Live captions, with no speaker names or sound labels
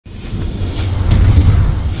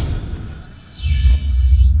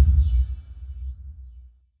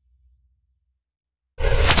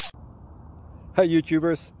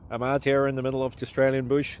YouTubers. I'm out here in the middle of the Australian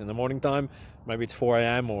bush in the morning time. Maybe it's 4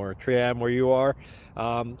 a.m. or 3 a.m. where you are.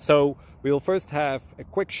 So we'll first have a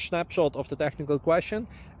quick snapshot of the technical question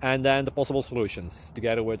and then the possible solutions,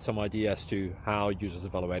 together with some ideas to how users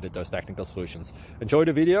evaluated those technical solutions. Enjoy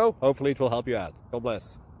the video. Hopefully it will help you out. God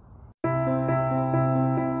bless.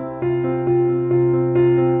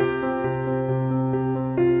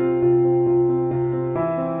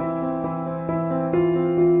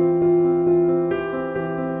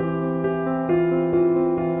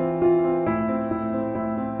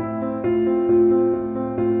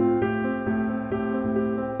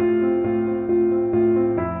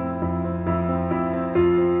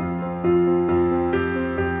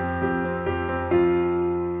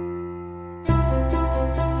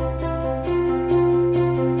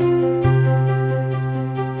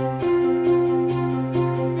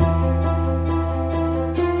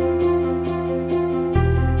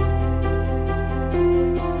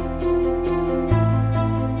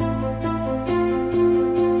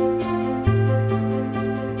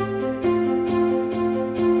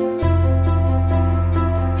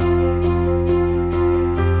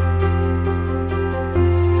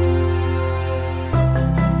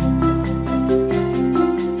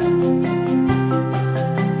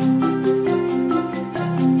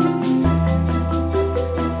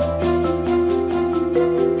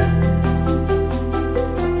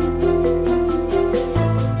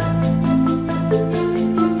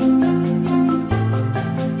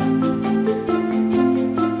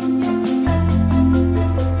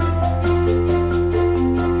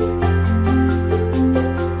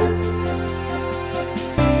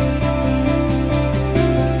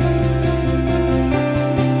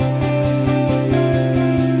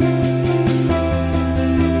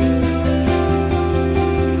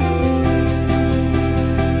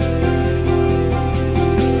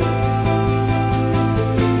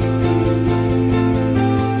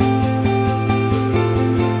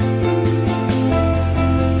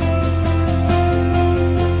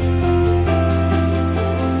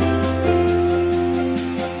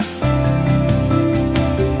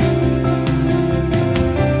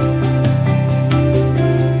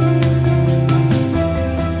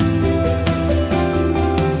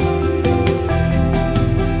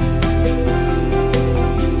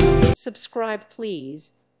 Subscribe,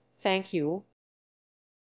 please. Thank you.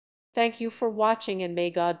 Thank you for watching, and may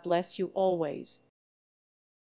God bless you always.